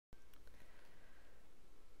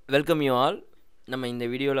Welcome you all. நம்ம இந்த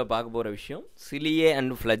வீடியோவில் பார்க்க போகிற விஷயம் சிலியே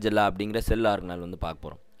அண்ட் ஃப்ளஜெல்லா அப்படிங்கிற செல் ஆர்கனல் வந்து பார்க்க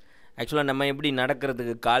போகிறோம். ஆக்சுவலாக நம்ம எப்படி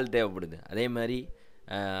நடக்கிறதுக்கு கால் தேவைப்படுது, அதே மாதிரி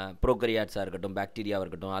ப்ரோகரியாட்ஸாக இருக்கட்டும், பாக்டீரியாவாக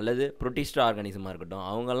இருக்கட்டும், அல்லது ப்ரோட்டிஸ்டா ஆர்கானிசமாக இருக்கட்டும்,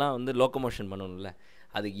 அவங்கெல்லாம் வந்து லோக்கமோஷன் பண்ணணும்ல.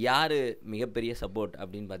 அதுக்கு யார் மிகப்பெரிய சப்போர்ட்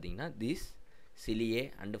அப்படின்னு பார்த்தீங்கன்னா this சிலியே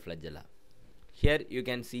and flagella. Here you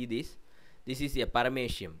can see this is a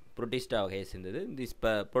பரமேஷியம், Protista வகையை சேர்ந்தது. திஸ்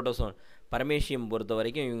புரோட்டோசோன் பரமேஷியம் பொறுத்த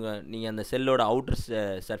வரைக்கும் நீங்கள் அந்த செல்லோட அவுட்டர்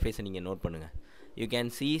சர்ஃபேஸை நீங்கள் நோட் பண்ணுங்கள். You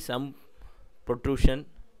can see some protrusion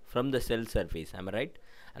from the sell surface. I'm right?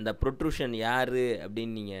 அந்த ப்ரொட்ரூஷன் யார்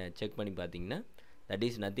அப்படின்னு நீங்கள் செக் பண்ணி பார்த்தீங்கன்னா that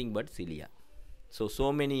is nothing but சிலியா. So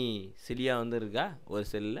many சிலியா வந்து இருக்கா ஒரு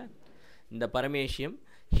செல்லில். இந்த பரமேஷியம்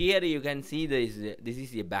here you can see this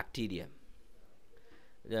is a bacteria.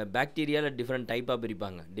 பாக்டீரியாவில் different டைப்பாக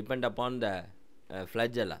பிரிப்பாங்க depend upon the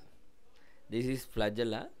flagella. This is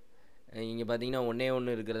flagella. இங்கே பார்த்தீங்கன்னா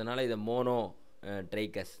ஒன்று இருக்கிறதுனால இதை மோனோ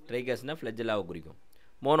ட்ரைக்கஸ்னால் ஃப்ளஜெல்லாவை குறிக்கும்.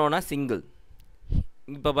 மோனோனா சிங்கிள்.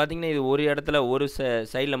 இப்போ பார்த்தீங்கன்னா இது ஒரு இடத்துல ஒரு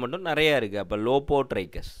சைடில் மட்டும் நிறையா இருக்குது. அப்போ லோப்போ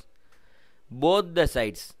ட்ரைக்கஸ். போத் த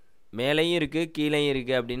சைட்ஸ், மேலேயும் இருக்குது கீழேயும்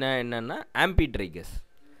இருக்குது அப்படின்னா என்னென்னா ஆம்பிட்ரைக்கஸ்.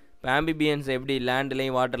 இப்போ ஆம்பிபியன்ஸ் எப்படி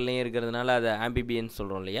லேண்ட்லேயும் வாட்டர்லேயும் இருக்கிறதுனால அதை ஆம்பிபியன்ஸ்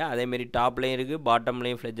சொல்கிறோம் இல்லையா, அதேமாரி டாப்லேயும் இருக்குது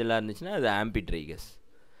பாட்டம்லேயும் ஃப்ளெஜெல்லாம் இருந்துச்சுன்னா அது ஆம்பிட்ரைக்கஸ்.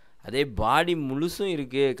 அதே பாடி முழுசும்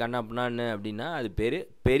இருக்குது கண்ணாப்னான்னு அப்படின்னா அது பேர்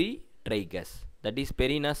பெரிட்ரைக்கஸ். தட் இஸ்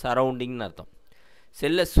பெரினா சரௌண்டிங்னு அர்த்தம்.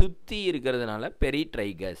 செல்லை சுற்றி இருக்கிறதுனால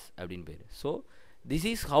பெரிட்ரைக்கஸ் அப்படின்னு பேர். So this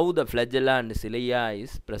is how the flagella and சிலியா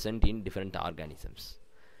is present in different organisms.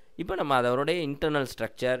 இப்போ நம்ம அதோடைய இன்டர்னல்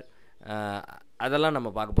ஸ்ட்ரக்சர் அதெல்லாம் நம்ம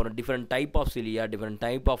பார்க்க போகிறோம். Different type of சிலியா, different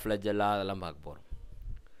type of flagella அதெல்லாம் பார்க்க போகிறோம்.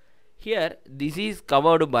 Here this is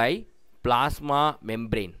covered by plasma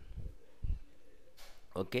membrane.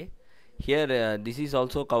 Okay, here this is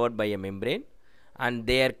also covert by a membrane and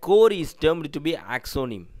there core is டெர்ம்டு to be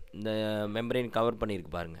ஆக்சோனிம். இந்த membrane cover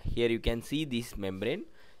பண்ணியிருக்கு பாருங்கள். Here you can see this membrane.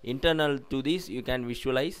 Internal to this you can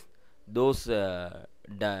visualise those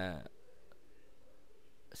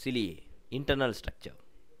சிலியே internal structure.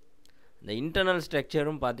 இந்த internal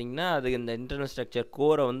ஸ்ட்ரக்சரும் பார்த்திங்கன்னா அது இந்த internal structure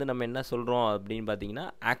கோரை வந்து நம்ம என்ன சொல்கிறோம் அப்படின்னு பார்த்தீங்கன்னா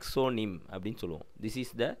ஆக்சோனிம் அப்படின்னு சொல்லுவோம். This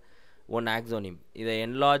is the one ஆக்சோனிம். இதை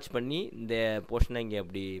என்லார்ஜ் பண்ணி இந்த போர்ஷனை இங்கே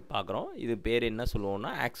அப்படி பார்க்குறோம். இது பேர் என்ன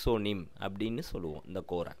சொல்லுவோம்னா ஆக்சோனிம் அப்படின்னு சொல்லுவோம் இந்த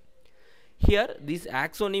கோரை. ஹியர் திஸ்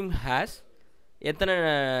ஆக்சோனிம் ஹேஸ் எத்தனை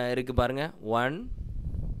இருக்குது பாருங்கள். 1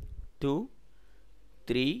 2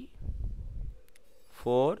 3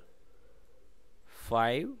 4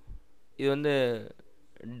 5. இது வந்து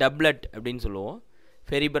டப்லெட் அப்படின்னு சொல்லுவோம்.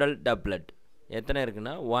 ஃபெரிபரல் டப்லெட் எத்தனை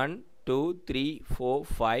இருக்குன்னா 1 2 3 4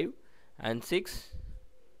 5 and 6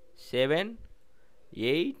 7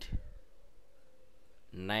 8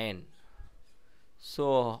 9. ஸோ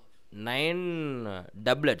 9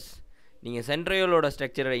 டப்லெட்ஸ். நீங்கள் சென்ட்ரையோலோட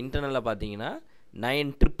ஸ்ட்ரக்சரை இன்டர்னலில் பார்த்தீங்கன்னா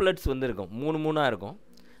 9 ட்ரிப்லெட்ஸ் வந்து இருக்கும், 3 இருக்கும்.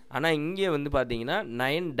 ஆனால் இங்கே வந்து பார்த்தீங்கன்னா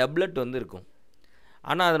 9 டப்லெட் வந்து இருக்கும்.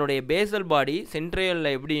 ஆனால் அதனுடைய பேசல் பாடி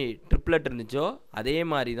சென்ட்ரையலில் எப்படி ட்ரிப்லெட் இருந்துச்சோ அதே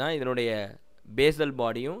மாதிரி தான் இதனுடைய பேசல்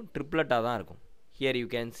பாடியும் ட்ரிப்லெட்டாக தான் இருக்கும். Here you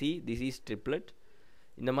can see this is triplet.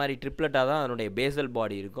 இந்த மாதிரி ட்ரிப்லெட்டாக தான் அதனுடைய பேசல்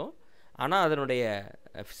பாடி இருக்கும். ஆனால் அதனுடைய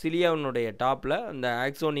சிலியாவினுடைய டாப்பில் அந்த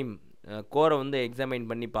ஆக்சோனிம் கோரை வந்து எக்ஸாமைன்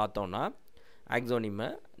பண்ணி பார்த்தோன்னா ஆக்சோனிமை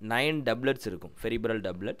 9 டப்லெட்ஸ் இருக்கும், ஃபெரிபரல்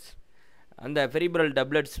டப்லெட்ஸ். அந்த ஃபெரிபரல்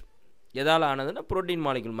டப்லெட்ஸ் எதால் ஆனதுன்னா ப்ரோட்டீன்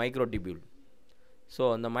மாலிகுல் மைக்ரோடிபியூல். ஸோ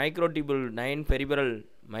அந்த மைக்ரோடிபியூல் 9 பெரிபரல்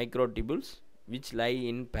மைக்ரோடிபியூல்ஸ் விச் லை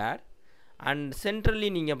இன் பேர் அண்ட் சென்ட்ரலி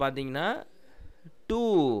நீங்கள் பார்த்தீங்கன்னா 2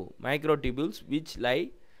 மைக்ரோடிபியூல்ஸ் which lie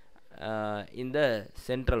in the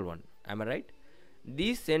central one. ஆம் ஐ right?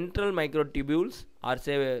 These central மைக்ரோடிபியூல்ஸ் R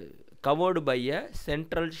covered by a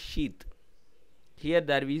central sheath. Here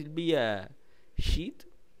there will be a sheath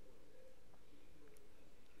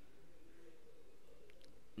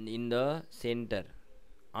in the center.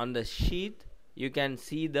 On the sheath you can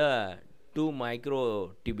see the 2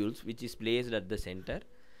 microtubules which is placed at the center.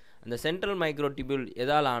 And the central microtubule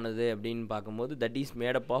எதால் ஆனது அப்படின்னு பார்க்கும்போது that is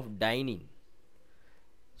made up of dynein.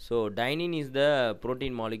 So dynein is the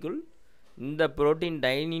protein molecule. இந்த protein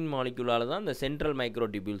dynein moleculeால தான் இந்த central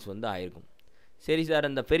microtubules வந்து ஆயிருக்கும். சரி சார்,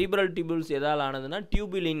 அந்த peripheral tubules எதால் ஆனதுன்னா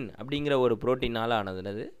டியூபுலின் அப்படிங்கிற ஒரு ப்ரோட்டீனால்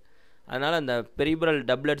ஆனதுனது. அதனால் அந்த peripheral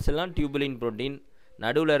doublets எல்லாம் டியூபுலின் ப்ரோட்டீன்.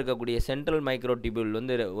 நடுவில் இருக்கக்கூடிய சென்ட்ரல் மைக்ரோடிபியூல்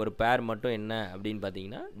வந்து ஒரு பேர் மட்டும் என்ன அப்படின்னு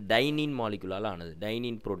பார்த்தீங்கன்னா டைனின் மாலிகுலால் ஆனது,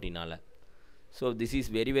 டைனின் ப்ரோட்டீனால். So this is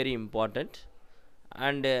very very important.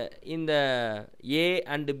 And இந்த ஏ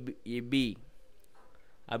அண்டு பி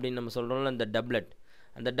அப்படின்னு நம்ம சொல்கிறோம்ல இந்த டப்லெட்,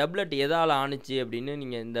 அந்த டப்லெட் எதால் ஆணுச்சு அப்படின்னு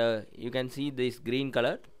நீங்கள் இந்த you can see this green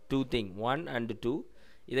colour 2 thing 1 and 2.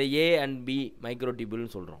 இதை ஏ அண்ட் பி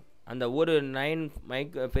மைக்ரோடிபியூல்னு சொல்கிறோம். அந்த ஒரு 9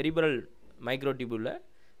 பெரிபரல் மைக்ரோடிபியூலில்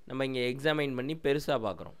நம்ம இங்கே எக்ஸாமைன் பண்ணி பெருசாக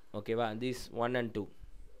பார்க்குறோம். ஓகேவா, திஸ் 1 and 2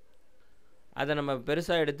 அதை நம்ம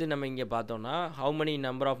பெருசாக எடுத்து நம்ம இங்கே பார்த்தோம்னா ஹவு many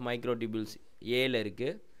நம்பர் ஆஃப் மைக்ரோடிபிள்ஸ் ஏல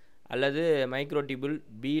இருக்குது, அல்லது மைக்ரோடிபிள்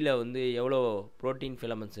பியில் வந்து எவ்வளோ ப்ரோட்டீன்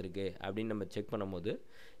ஃபிலமெண்ட்ஸ் இருக்குது அப்படின்னு நம்ம செக் பண்ணும்போது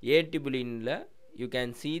ஏ டிபிளினில் யூ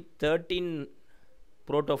கேன் see 13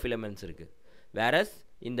 ப்ரோட்டோஃபிலமெண்ட்ஸ் இருக்குது. வேரஸ்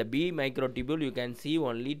இந்த B மைக்ரோடிபிள் you can see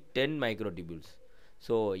only 10 மைக்ரோடிபிள்ஸ்.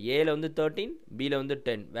 So ஏல வந்து 13, பியில் வந்து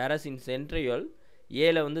 10. வேரஸ் இன் சென்ட்ரியல்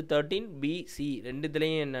ஏல வந்து 13, பி சி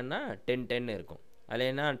ரெண்டுத்துலேயும் என்னென்னா 10 இருக்கும். அதில்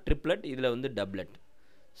என்ன ட்ரிப்ளட், இதில் வந்து டப்ளட்.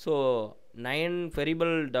 So 9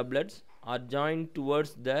 ஃபெரிபிள் டப்ளட்ஸ் R joint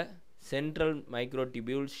towards the central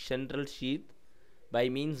மைக்ரோடிபியூல் central sheath by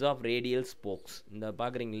means of radial spokes. இந்த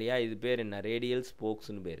பார்க்குறீங்க இல்லையா, இது பேர் என்ன, ரேடியல்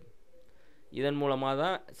ஸ்போக்ஸ்னு பேர். இதன் மூலமாக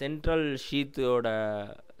தான் சென்ட்ரல் ஷீத்தோட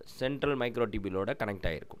சென்ட்ரல் மைக்ரோடிபியூலோட கனெக்ட்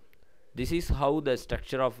ஆகிருக்கும். This is how the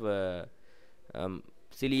structure of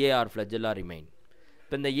சிலியே R flagella remain.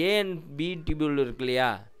 இப்போ இந்த ஏ அண்ட் பி டிபியூல் இருக்கு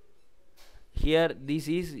இல்லையா, here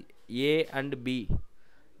this is A and B.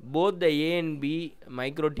 Both the A and B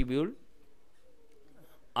மைக்ரோடிபியூல்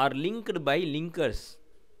R linked by linkers.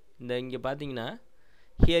 இந்த இங்கே பார்த்தீங்கன்னா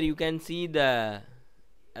here you can see the,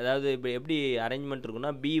 அதாவது இப்போ எப்படி அரேஞ்ச்மெண்ட்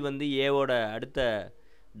இருக்குன்னா, பி வந்து ஏவோட அடுத்த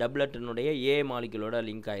டப்ளட்டினுடைய ஏ மாலிகுலோட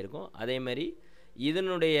லிங்க் ஆகிருக்கும். அதேமாதிரி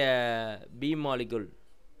இதனுடைய பி மாலிகுல்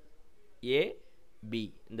ஏ பி,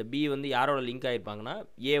 இந்த பி வந்து யாரோட லிங்க் ஆகிருப்பாங்கன்னா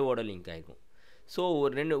ஏவோட லிங்க் ஆகிருக்கும். ஸோ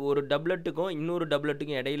ஒரு டப்ளட்டுக்கும் இன்னொரு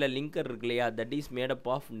டப்ளட்டுக்கும் இடையில லிங்கர் இருக்கு இல்லையா, that is made up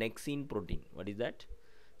of நெக்ஸின் protein. What is that?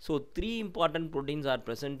 So 3 important proteins are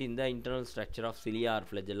present in the internal structure of cilia or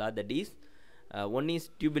flagella. That is, one is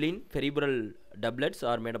tubulin, cerebral doublets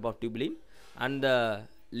are made up of tubulin, and the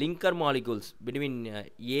linker molecules between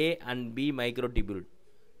A and B microtubule,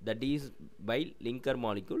 that is by linker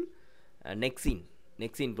molecule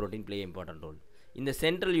nexin protein play important role. In the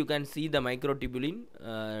central you can see the microtubulin,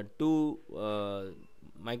 two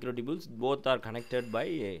microtubules, both are connected by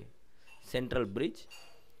a central bridge.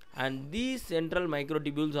 And these central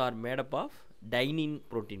microtubules are made up of dynein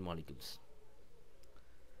protein molecules.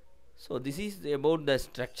 So this is about the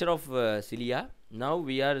structure of cilia. Now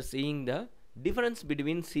we are seeing the difference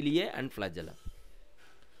between cilia and flagella.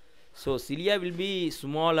 So cilia will be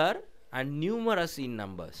smaller and numerous in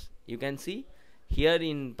numbers. You can see here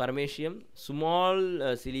in paramecium small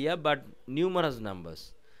cilia but numerous numbers,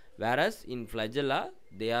 whereas in flagella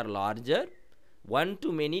they are larger, one to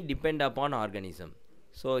many depend upon organism.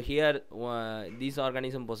 So here this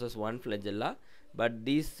organism possesses one flagella, but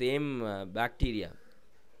these same bacteria,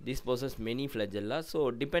 this possesses many flagella. So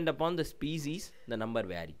depend upon the species, the number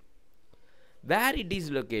vary. Where it is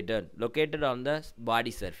located on the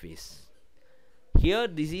body surface. Here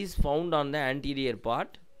this is found on the anterior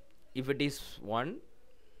part. If it is one,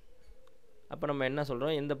 அப்போ நம்ம என்ன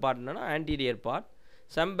சொல்கிறோம், எந்த பார்ட்னா anterior part.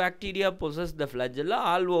 Some bacteria possess the flagella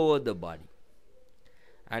all over the body.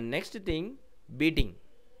 And next thing, beating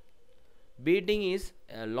is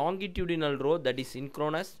a longitudinal row, that is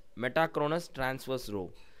synchronous, metachronous, transverse row.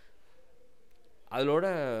 அதோட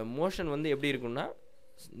motion வந்து எப்படி இருக்குன்னா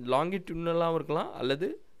லாங்கிட்யூடினலாகவும் இருக்கலாம் அல்லது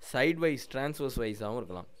சைட் வைஸ் ட்ரான்ஸ்வர்ஸ் வைஸாகவும்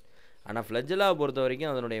இருக்கலாம். ஆனால் ஃப்ளஜெல்லாவை பொறுத்த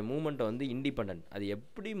வரைக்கும் அதனுடைய மூமெண்ட்டை வந்து இண்டிபெண்ட், அது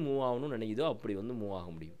எப்படி மூவ் ஆகணும்னு நினைக்குதோ அப்படி வந்து மூவ் ஆக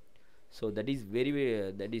முடியும். So that is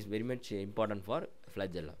very much important for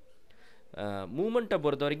flagella. மூமெண்ட்டை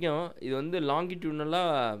பொறுத்த வரைக்கும் இது வந்து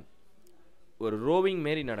லாங்கிட்யூடினலாக ஒரு ரோவிங்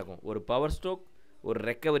மாரி நடக்கும். ஒரு பவர் ஸ்ட்ரோக், ஒரு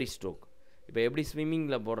ரெக்கவரி ஸ்ட்ரோக். இப்போ எப்படி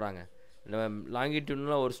ஸ்விம்மிங்கில் போடுறாங்க,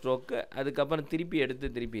 லாங்கிட்யூட்னலாக ஒரு ஸ்ட்ரோக்கு, அதுக்கப்புறம் திருப்பி எடுத்து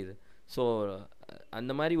திருப்பி இது. ஸோ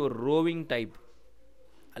அந்த மாதிரி ஒரு ரோவிங் டைப்,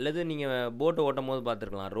 அல்லது நீங்கள் போட்டை ஓட்டும் போது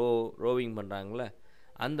பார்த்துருக்கலாம், ரோவிங் பண்ணுறாங்களே,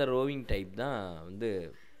 அந்த ரோவிங் டைப் தான் வந்து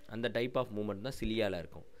அந்த டைப் ஆஃப் மூமெண்ட் தான் சிலியாவில்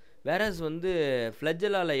இருக்கும். வேறஸ் வந்து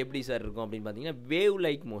ஃப்ளஜெல்லாவில் எப்படி சார் இருக்கும் அப்படின்னு பார்த்தீங்கன்னா வேவ்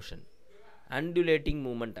லைக் மோஷன், அண்டுலேட்டிங்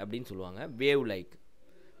மூமெண்ட் அப்படின்னு சொல்லுவாங்க.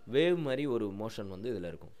 வேவ் மாதிரி ஒரு மோஷன் வந்து இதில்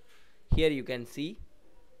இருக்கும். Here you can see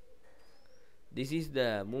this is the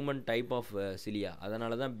moment type of சிலியா.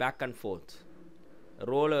 அதனால தான் பேக் அண்ட் ஃபோர்த்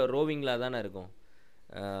ரோவிங்கில் தானே இருக்கும்.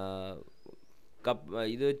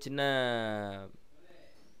 இது சின்ன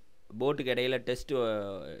போட்டுக்கு இடையில டெஸ்ட்டு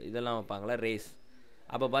இதெல்லாம் வைப்பாங்களா, ரேஸ்,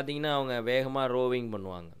 அப்போ பார்த்தீங்கன்னா அவங்க வேகமாக ரோவிங்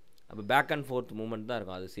பண்ணுவாங்க. அப்போ பேக் அண்ட் ஃபோர்த் மூமெண்ட் தான்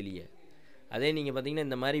இருக்கும் அது சிலியை. அதே நீங்கள் பார்த்தீங்கன்னா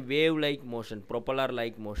இந்த மாதிரி wave like motion, propeller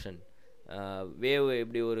like motion, wave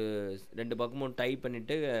எப்படி ஒரு ரெண்டு பக்கமும் டைப்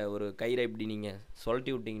பண்ணிவிட்டு ஒரு கயிறை இப்படி நீங்கள்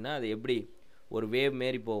சுழட்டி விட்டிங்கன்னா அது எப்படி ஒரு வேவ்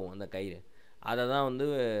மாரி போகும் அந்த கயிறு, அதை தான் வந்து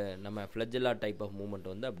நம்ம ஃப்ளஜெல்லா டைப் ஆஃப் மூமெண்ட்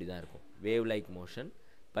வந்து அப்படி தான் இருக்கும், wave like motion.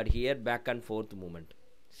 But here back and fourth moment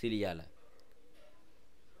சிலியாவில்.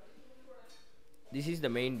 This is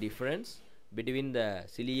the main difference between the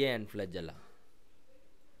சிலியே and flagella.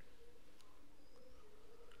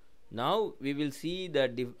 Now we will see the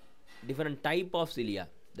different type of cilia.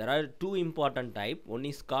 There are two important type. One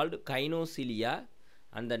is called kinocilia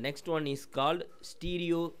and the next one is called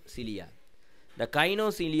stereocilia. The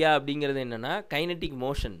kinocilia அப்படிங்கிறது என்னன்னா kinetic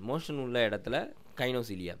motion உள்ள இடத்துல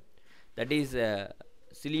கைனோசிலியா. That is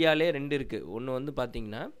சிலியாலே ரெண்டு இருக்குது. ஒன்று வந்து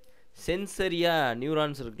பார்த்திங்கன்னா சென்சரியா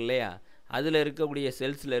neurons இருக்கு இல்லையா, அதில் இருக்கக்கூடிய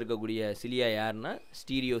செல்ஸில் இருக்கக்கூடிய சிலியா யாருன்னா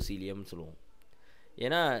ஸ்டீரியோசீலியம்னு சொல்லுவோம்.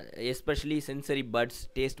 ஏன்னா எஸ்பெஷலி சென்சரி பட்ஸ்,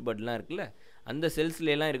 டேஸ்ட் பட்லாம் இருக்குல்ல, அந்த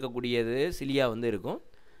செல்ஸ்லாம் இருக்கக்கூடியது சிலியா வந்து இருக்கும்.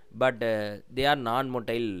 பட் தே ஆர் நான்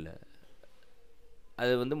மொட்டைல்.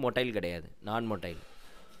 அது வந்து மொட்டைல் கிடையாது, நான் மொட்டைல்.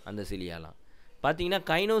 அந்த சிலியாலாம் பார்த்திங்கன்னா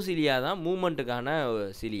கைனோசிலியா தான் மூமெண்ட்டுக்கான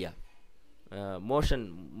சிலியா, மோஷன்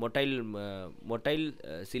மொட்டைல்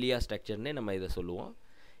சிலியா ஸ்ட்ரக்சர்னே நம்ம இதை சொல்லுவோம்.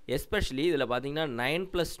 எஸ்பெஷலி இதில் பார்த்திங்கன்னா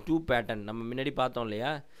 9+2 பேட்டர்ன் நம்ம முன்னாடி பார்த்தோம்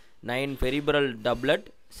இல்லையா, 9 பெரிபரல் டப்லெட்,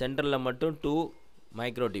 சென்ட்ரலில் மட்டும் 2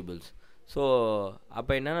 மைக்ரோடிபிள்ஸ். ஸோ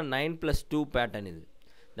அப்போ என்னென்னா 9+2 பேட்டர்ன். இது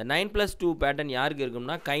இந்த 9+2 பேட்டர்ன் யாருக்கு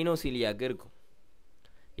இருக்கும்னா கைனோசிலியாவுக்கு இருக்கும்.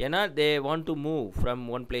 ஏன்னா they want to move from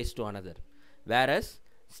one place to another. Various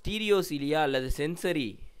ஸ்டீரியோசிலியா அல்லது சென்சரி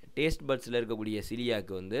டேஸ்ட் பட்ஸில் இருக்கக்கூடிய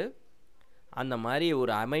சிலியாவுக்கு வந்து அந்த மாதிரி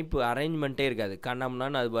ஒரு அமைப்பு அரேஞ்ச்மெண்ட்டே இருக்காது.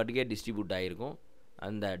 கண்ணம்னான்னு அது பாட்டுக்கே டிஸ்ட்ரிபியூட் ஆகிருக்கும்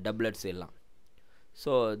அந்த டப்லெட்ஸ் எல்லாம்.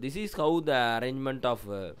 So this is how the arrangement of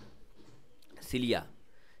சிலியா.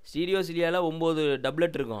 ஸ்டீரியோசிலியாவில் 9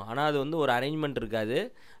 doublet இருக்கும், ஆனால் அது வந்து ஒரு அரேஞ்ச்மெண்ட் இருக்காது.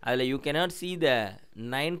 அதில் you cannot see the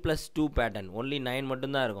 9+2 pattern. Only 9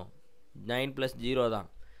 மட்டும்தான் இருக்கும், 9+0 தான்.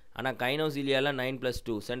 ஆனால் கைனோசிலியாவில்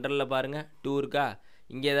 9+2. சென்ட்ரலில் பாருங்கள் 2 இருக்கா,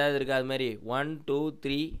 இங்கே ஏதாவது இருக்கா, அது மாதிரி 1 2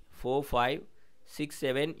 3 4 5 6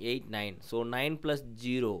 7 8 9. So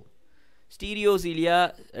 9+0. ஸ்டீரியோசிலியா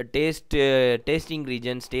tasting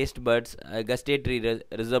regions, taste buds, கஸ்டேட்ரி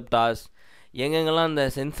receptors, எங்கெங்கெல்லாம் அந்த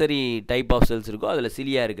சென்சரி டைப் ஆஃப் செல்ஸ் இருக்கோ அதில்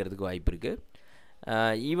சிலியா இருக்கிறதுக்கு வாய்ப்பு இருக்குது.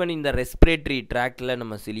 ஈவன் இந்த ரெஸ்பிரேட்டரி ட்ராக்டில்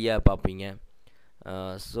நம்ம சிலியா பார்ப்பீங்க.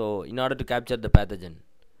 So in order to capture the pathogen,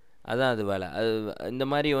 அதுதான் அது வேலை. அது இந்த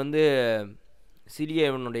மாதிரி வந்து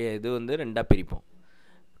சிலியாவினுடைய இது வந்து ரெண்டாக பிரிப்போம்.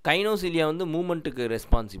 கைனோசிலியா வந்து மூமெண்ட்டுக்கு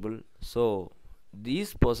responsible. So these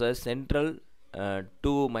possess central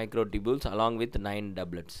 2 microtubules along with 9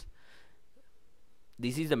 doublets.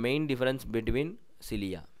 This is the main difference between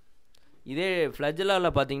cilia. இதே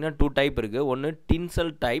ஃப்ளஜெல்லாவில் பார்த்தீங்கன்னா 2 டைப் இருக்குது. ஒன்று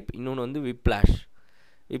டின்சல் டைப், இன்னொன்று வந்து விப்ளாஷ்.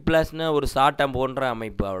 விப்ளாஷ்னால் ஒரு சாட்டம் போன்ற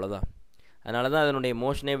அமைப்பு, அவ்வளோதான். அதனால தான் அதனுடைய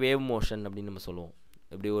மோஷனே வேவ் மோஷன் அப்படின்னு நம்ம சொல்லுவோம்.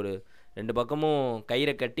 இப்படி ஒரு 2 பக்கமும்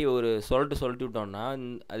கயிறை கட்டி ஒரு சொல்லிட்டு விட்டோம்னா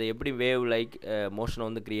அது எப்படி வேவ் லைக் மோஷனை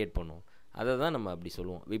வந்து க்ரியேட் பண்ணும், அதை தான் நம்ம அப்படி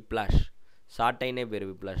சொல்லுவோம் விப்ளாஷ். சாட்டைனே பேர்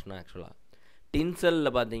விப்ளாஷ்னா. ஆக்சுவலாக டின்சலில்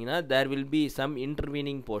பார்த்தீங்கன்னா there will be some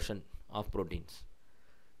intervening portion of proteins.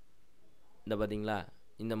 இந்த பார்த்தீங்களா,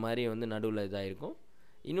 இந்த மாதிரி வந்து நடுவில் இதாக இருக்கும்.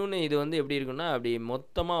 இன்னொன்று இது வந்து எப்படி இருக்குன்னா அப்படி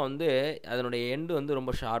மொத்தமாக வந்து அதனுடைய எண்டு வந்து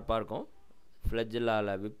ரொம்ப ஷார்ப்பாக இருக்கும்.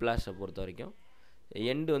 ஃப்ளஜெல்லாவில் விப்ளாஷை பொறுத்த வரைக்கும்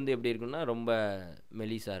எண்டு வந்து எப்படி இருக்குன்னா ரொம்ப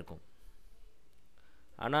மெலிசாக இருக்கும்.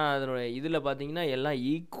 ஆனால் அதனுடைய இதில் பார்த்தீங்கன்னா எல்லாம்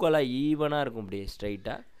ஈக்குவலாக ஈவனாக இருக்கும், அப்படியே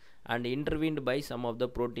ஸ்ட்ரைட்டாக. And இன்டர்வீன்டு by some of the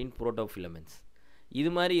ப்ரோட்டோஃபிலமெண்ட்ஸ். இது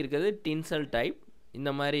மாதிரி இருக்கிறது டின்சல் டைப். இந்த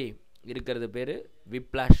மாதிரி இருக்கிறது பேர்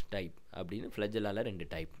விப்ளாஷ் டைப் அப்படின்னு. ஃப்ளஜெல்லாவில் 2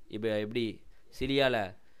 டைப். இப்போ எப்படி சிலியாவில்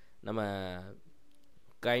நம்ம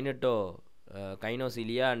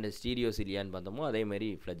கைனோசிலியா அண்ட் ஸ்டீரியோசிலியான்னு பார்த்தோமோ அதே மாதிரி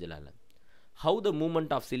ஃப்ளஜெல்லாவில். How the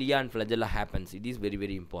moment of சிலியா and flagella happens, it is very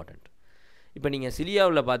very important. இப்போ நீங்கள்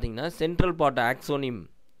சிலியாவில் பார்த்தீங்கன்னா central part ஆக்சோனிம்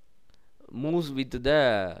moves with the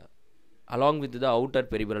along with the outer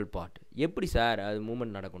peripheral part. எப்படி சார் அது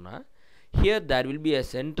மூமெண்ட் நடக்கும்னா, here there will be a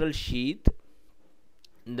central sheath.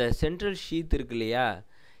 இந்த central sheath இருக்கு இல்லையா,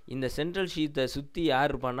 இந்த central sheath-ஐ சுற்றி யார்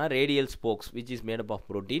இருப்பான்னா radial spokes which is made up of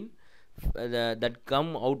protein that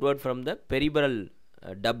come outward from the peripheral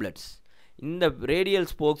doublets. இந்த radial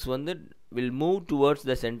spokes வந்து will move towards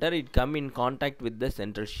the center. It come in contact with the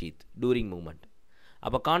central sheath during movement.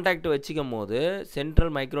 அப்போ contact வச்சுக்கும் போது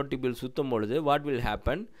central மைக்ரோடிபியூல் சுற்றும் பொழுது what will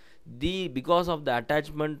happen, because of the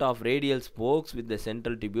attachment of radial spokes with the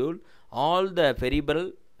central tubule, all the peripheral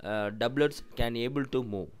doublets can able to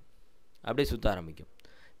move. அப்படியே சுற்ற ஆரம்பிக்கும்.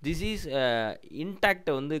 This is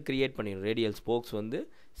இன்டாக்டை வந்து create பண்ணிடும். ரேடியல் ஸ்போக்ஸ் வந்து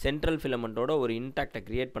சென்ட்ரல் ஃபிலமெண்ட்டோட ஒரு இன்டாக்டை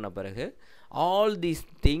க்ரியேட் பண்ண பிறகு all these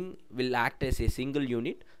thing will act as a single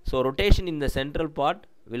unit. So rotation in the central part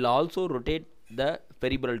will also rotate the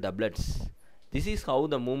peripheral doublets. This is how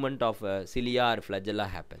the movement of cilia or flagella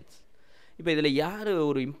happens. இப்போ இதில் யார்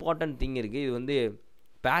ஒரு important thing இருக்குது, இது வந்து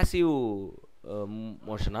passive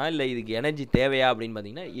மோஷனா இல்லை இதுக்கு energy தேவையா அப்படின்னு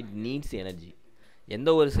பார்த்தீங்கன்னா இட் நீட்ஸ் எனர்ஜி. எந்த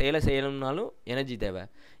ஒரு செயலை செய்யணும்னாலும் எனர்ஜி தேவை.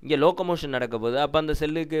 இங்கே லோக்கமோஷன் நடக்க போகுது, அப்போ அந்த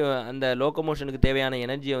செல்லுக்கு அந்த லோக்கமோஷனுக்கு தேவையான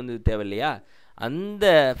எனர்ஜியை வந்து தேவை இல்லையா, அந்த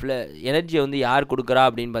எனர்ஜியை வந்து யார் கொடுக்குறா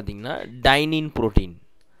அப்படின்னு பார்த்தீங்கன்னா டைனின் protein.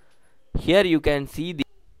 Here you can see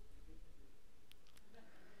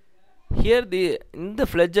here இந்த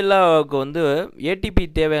ஃப்ளெஜெல்லாவுக்கு வந்து ஏடிபி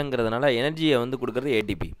தேவைங்கிறதுனால எனர்ஜியை வந்து கொடுக்குறது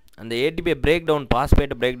ஏடிபி. அந்த ஏடிபியை பிரேக் டவுன்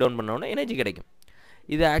பாஸ்பேட்டை பிரேக் டவுன் பண்ணோன்னா எனர்ஜி கிடைக்கும்.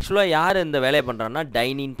 இது ஆக்சுவலாக யார் இந்த வேலையை பண்ணுறான்னா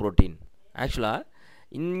டைனின் ப்ரோட்டீன். ஆக்சுவலாக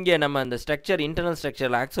இங்கே நம்ம அந்த ஸ்ட்ரக்சர் இன்டர்னல்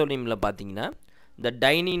ஸ்ட்ரக்சர் ஆக்சோனிமில் பார்த்தீங்கன்னா இந்த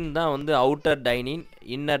டைனின் தான் வந்து அவுட்டர் டைனின்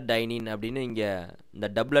இன்னர் டைனின் அப்படின்னு இங்கே இந்த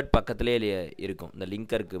டப்லெட் பக்கத்துலேயே இருக்கும். இந்த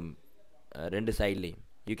லிங்கருக்கு ரெண்டு சைட்லேயும்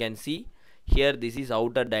you can see here this is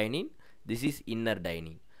outer டைனின், this is inner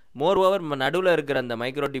டைனின். More over நடுவில் இருக்கிற அந்த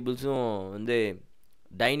மைக்ரோடிபிள்ஸும் வந்து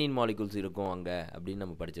டைனின் மாலிகுல்ஸ் இருக்கும் அங்கே அப்படின்னு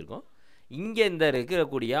நம்ம படிச்சிருக்கோம். இங்கே இந்த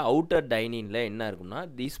இருக்கக்கூடிய அவுட்டர் டைனினில் என்ன இருக்குன்னா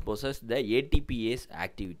this possess the ATPase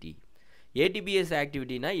activity. ATPase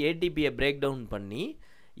ஆக்டிவிட்டினா ஏடிபியை break down பண்ணி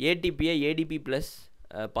ஏடிபியை ஏடிபி ப்ளஸ்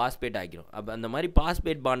பாஸ்பேட் ஆக்கிரும். அப்போ அந்த மாதிரி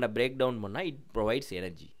பாஸ்பேட் பாண்டை பிரேக் டவுன் பண்ணால் இட் ப்ரொவைட்ஸ்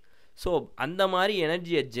எனர்ஜி. ஸோ அந்த மாதிரி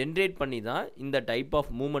எனர்ஜியை ஜென்ரேட் பண்ணி தான் இந்த டைப்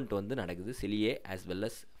ஆஃப் மூமெண்ட் வந்து நடக்குது சிலியே ஆஸ் வெல்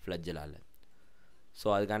அஸ் ஃப்ளஜெல்லாவில். ஸோ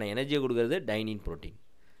அதுக்கான எனர்ஜியை கொடுக்குறது டைனின் protein.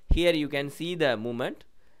 Here you can see the movement.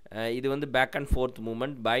 இது வந்து back and fourth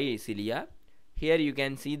moment by சிலியா. Here you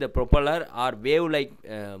can see the propeller or wave like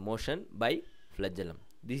motion by flagellum.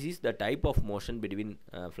 This is the type of motion between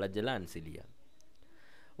flagella and cilia.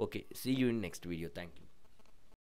 Okay, see you in next video. Thank you.